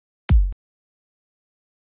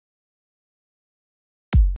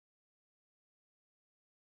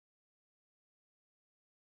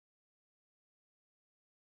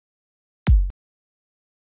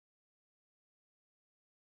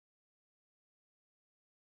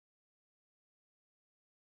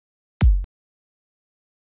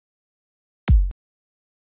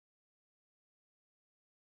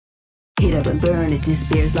Hit up and burn, it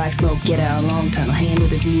disappears like smoke. Get out a long tunnel, hand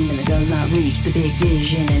with a demon that does not reach the big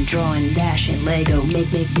vision. And drawing, dashing, Lego,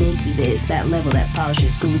 make me this. That level that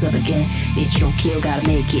polishes, goes up again. Bitch, don't kill, gotta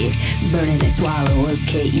make it. Burning and swallow,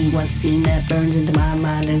 OKE. One scene that burns into my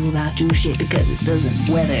mind and will not do shit because it doesn't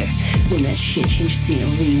weather. Spin that shit, change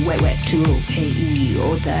scenery, wet to OKE.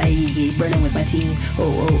 OTAKIAGE burning with my team,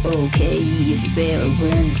 OKE. If you fail,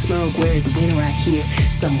 burn smoke, where's the winner right here?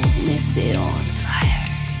 Someone will miss it on fire.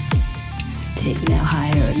 Take me now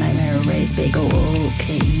higher, nightmare race, big OKE.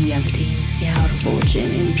 I'm the team, the outer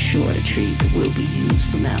fortune, and sure to treat that will be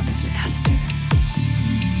used for mouth disaster.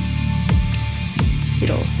 It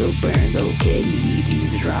also burns OKE, easy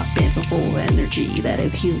to drop in for full energy that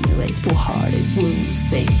accumulates full-hearted wounds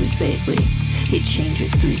safely. It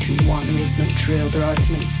changes 3, 2, 1, there is no drill. There are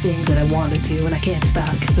too many things that I want to do and I can't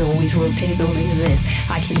stop because it always rotates only to this.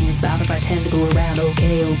 I can't even stop if I tend to go around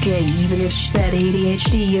okay. Even if she said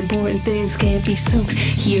ADHD, important things can't be soaked.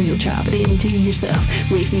 Here you'll chop it into yourself,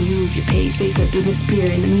 racing to move your pace, face up to disappear.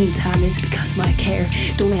 In the meantime, it's because of my care.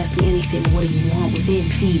 Don't ask me anything, what do you want within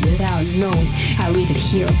feet without knowing? I leave it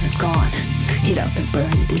here when I'm gone. Hit up and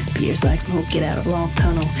burn, it disappears like smoke. Get out of long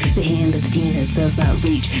tunnel, the hand of the demon that does not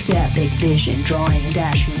reach that big vision. Drawing and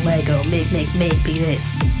dashing, Lego, make me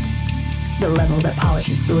this. The level that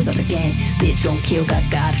polishes goes up again. Bitch, don't kill,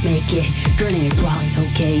 gotta make it. Burning and swallowing,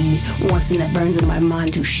 OKE. One scene that burns into my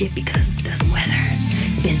mind to shit because it doesn't weather.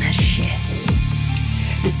 Spin that shit.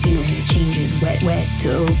 The scenery changes, wet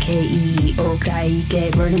to OKE.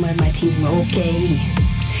 OTAKIAGE burning with my team, OKE.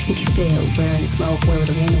 If you fail, burn smoke, where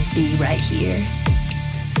the wind will be right here.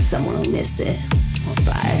 Someone will miss it on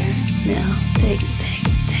fire. Now, take me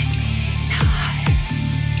now higher.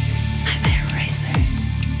 Nightmare racer.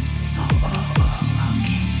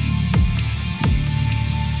 Okay.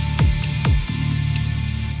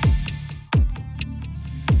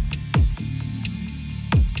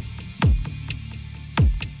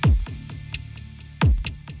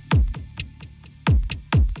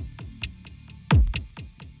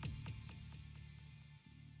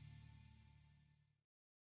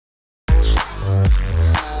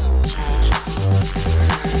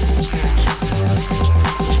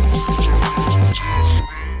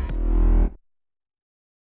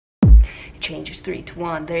 Changes 3 to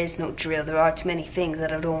 1. There is no drill. There are too many things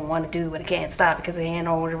that I don't want to do and I can't stop because I can't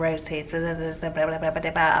order rotates.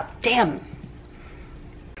 Damn.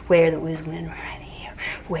 Where the win right here?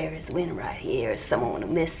 Where is the win right here? Someone will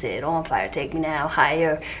miss it. On fire, take me now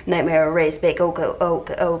higher. Nightmare race, big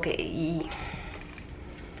OKE.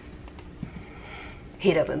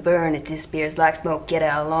 Hit up and burn, it disappears like smoke. Get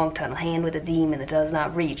out a long tunnel, hand with a demon that does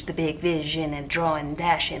not reach the big vision. And drawing,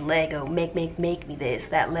 dashing, Lego, make me this.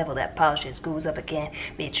 That level that polishes goes up again.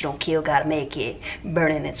 Bitch, don't kill, gotta make it.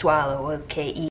 Burning and swallow, OKE.